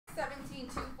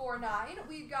15249.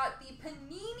 We've got the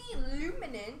Panini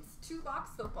Luminance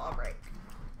 2-box football break.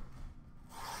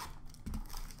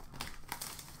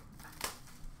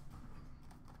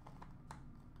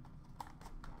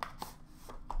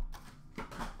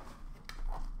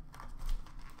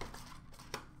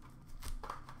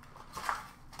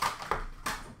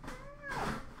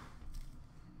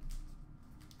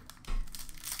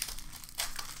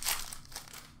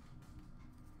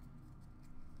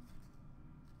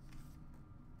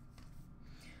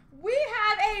 We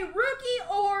have a rookie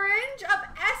orange of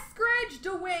Eskridge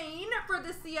Dwayne for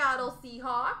the Seattle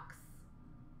Seahawks.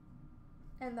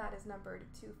 And that is numbered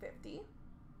 250.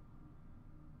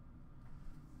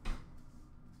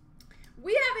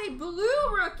 We have a blue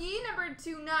rookie, numbered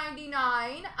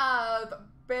 299 of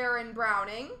Baron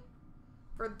Browning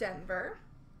for Denver.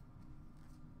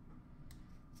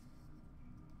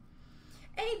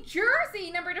 A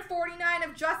jersey, numbered 249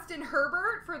 of Justin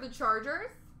Herbert for the Chargers.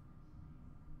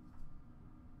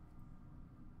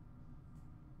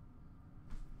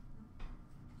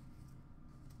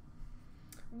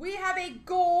 We have a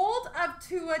gold of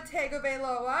Tua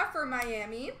Tagovailoa for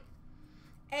Miami.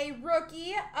 A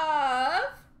rookie of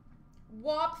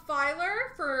Whop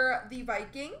Filer for the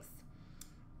Vikings.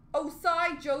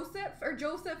 Joseph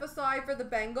Osai for the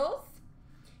Bengals.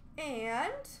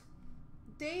 And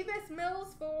Davis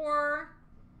Mills for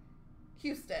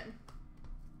Houston.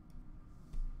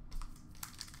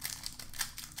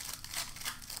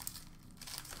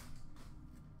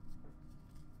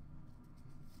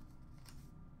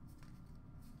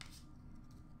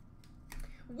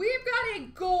 We've got a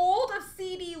gold of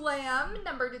CD Lamb,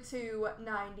 numbered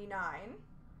 299.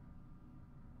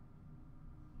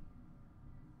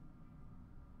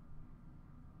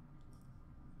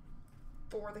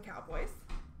 For the Cowboys.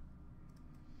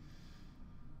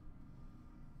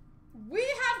 We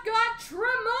have got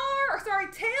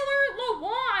Taylor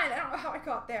Lewan. I don't know how I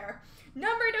got there.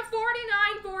 Numbered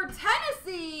 249 for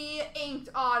Tennessee, inked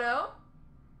auto.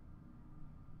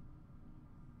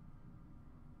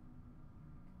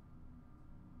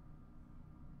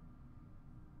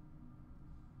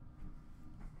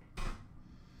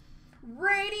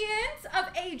 Radiant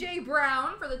of AJ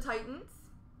Brown for the Titans.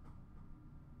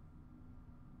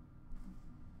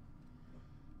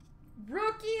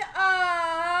 Rookie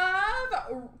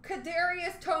of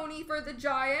Kadarius Toney for the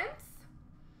Giants.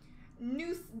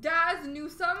 Daz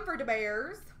Newsome for the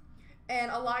Bears.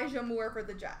 And Elijah Moore for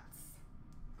the Jets.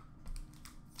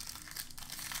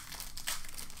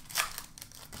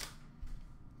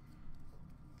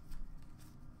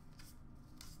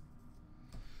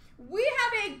 We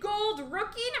have a gold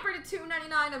rookie, number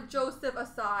 299 of Joseph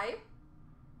Osai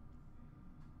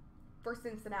for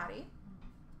Cincinnati.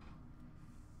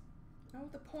 Oh,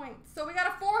 the points. So we got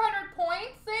a 400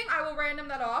 points thing. I will random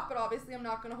that off, but obviously I'm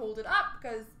not going to hold it up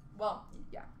because, well,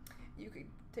 yeah, you could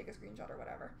take a screenshot or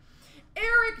whatever.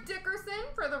 Eric Dickerson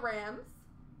for the Rams.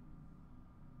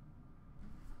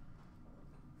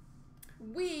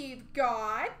 We've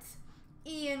got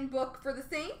Ian Book for the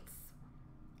Saints.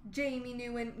 Jamie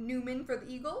Newman for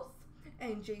the Eagles,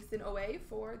 and Jason Owe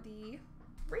for the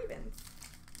Ravens.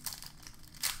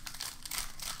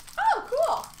 Oh,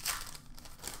 cool.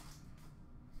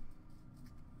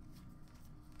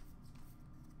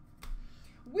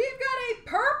 We've got a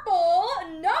purple,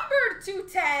 numbered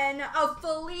 210 of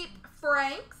Philippe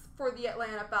Franks for the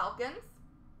Atlanta Falcons.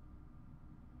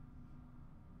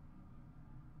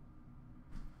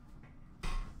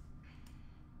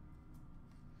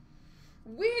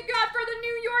 We've got for the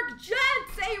New York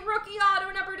Jets a rookie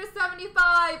auto number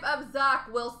 275 of Zach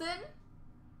Wilson.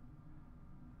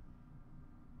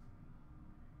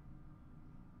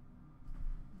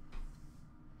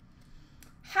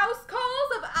 House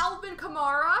calls of Alvin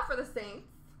Kamara for the Saints.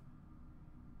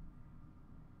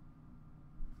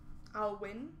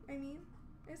 Alwyn, I mean.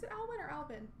 Is it Alwyn or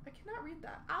Alvin? I cannot read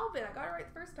that. Alvin, I got it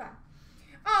right the first time.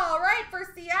 All right, for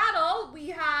Seattle,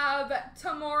 we have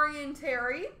Tamorrion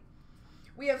Terry.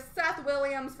 We have Seth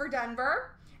Williams for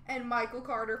Denver and Michael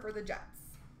Carter for the Jets.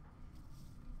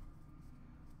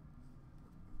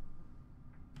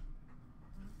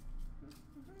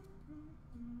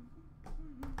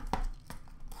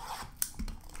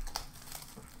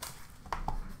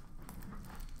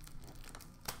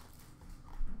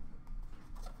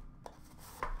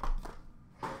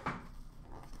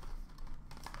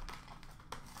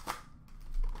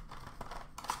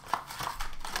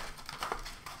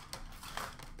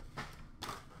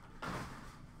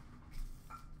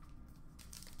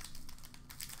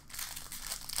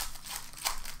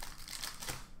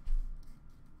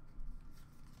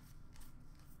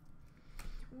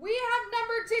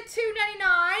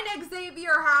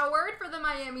 Xavier Howard for the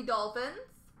Miami Dolphins.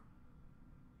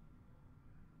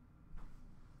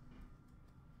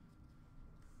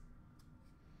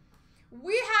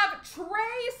 We have Trey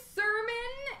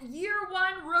Sermon, year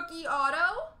 1 rookie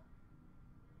auto.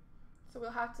 So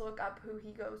we'll have to look up who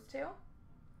he goes to.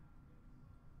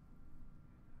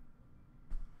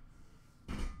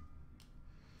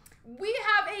 We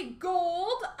have a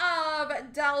gold of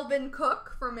Dalvin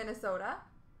Cook for Minnesota.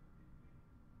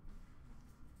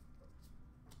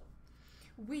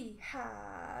 We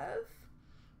have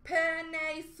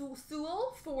Penei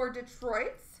Sewell for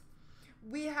Detroit.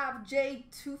 We have Jay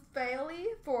Tufele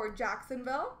for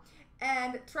Jacksonville.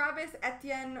 And Travis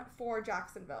Etienne for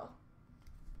Jacksonville.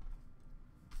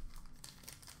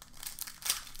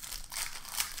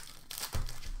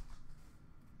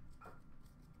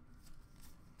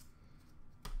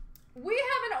 We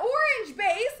have an orange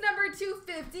base, number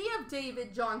 250 of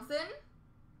David Johnson.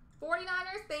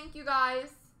 49ers, thank you guys.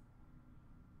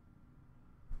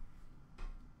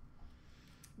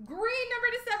 Green, number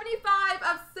 275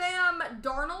 of Sam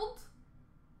Darnold.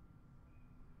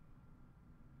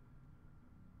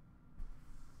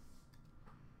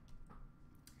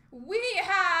 We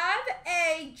have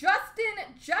a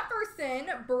Justin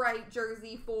Jefferson bright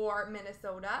jersey for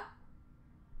Minnesota.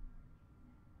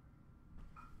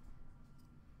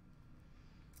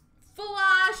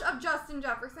 Flash of Justin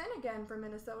Jefferson, again for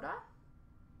Minnesota.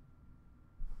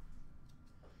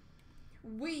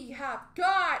 We have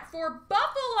got for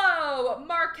Buffalo,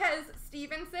 Marquez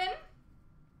Stevenson.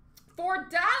 For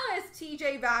Dallas,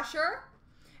 TJ Vasher.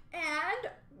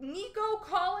 And Nico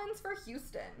Collins for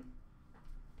Houston.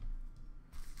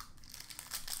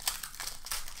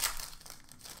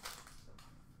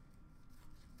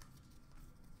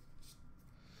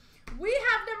 We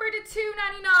have number to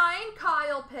 299,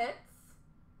 Kyle Pitts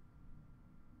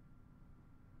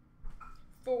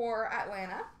for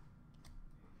Atlanta.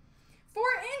 For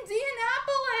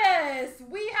Indianapolis,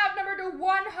 we have number to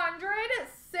 100,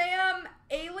 Sam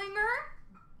Ehlinger,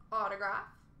 autograph.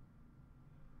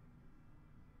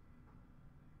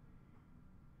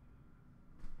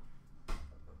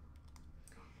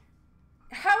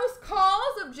 House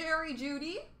calls of Jerry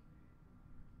Jeudy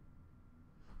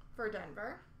for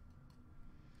Denver.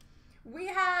 We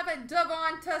have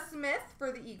Devonta Smith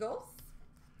for the Eagles.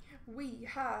 We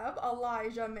have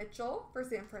Elijah Mitchell for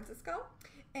San Francisco.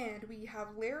 And we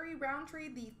have Larry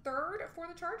Roundtree the third for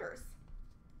the Chargers.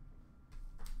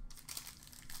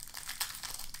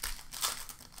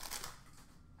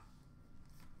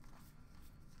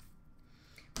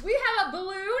 We have a blue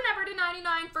number to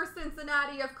 99 for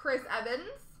Cincinnati of Chris Evans.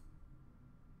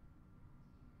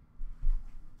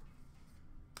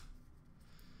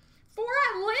 For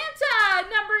Atlanta,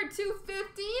 number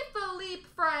 250, Philippe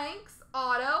Franks,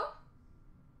 auto.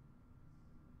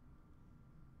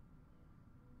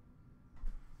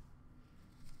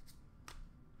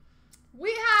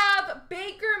 We have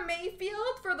Baker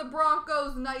Mayfield for the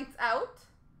Broncos, Nights Out.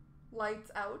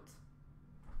 Lights Out.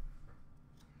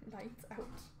 Lights Out.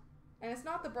 And it's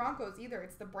not the Broncos either,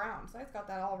 it's the Browns. I got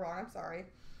that all wrong, I'm sorry.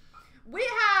 We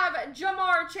have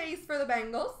Jamar Chase for the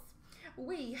Bengals.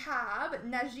 We have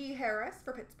Najee Harris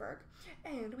for Pittsburgh.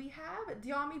 And we have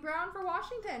De'Ami Brown for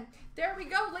Washington. There we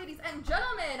go, ladies and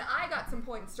gentlemen. I got some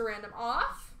points to random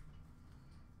off.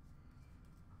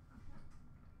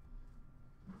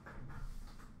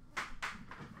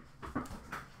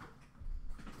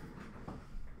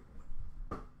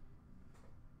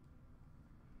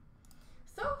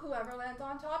 So whoever lands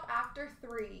on top after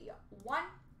 3. 1,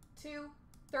 2,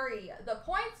 3. The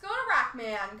points go to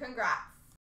Rackman. Congrats.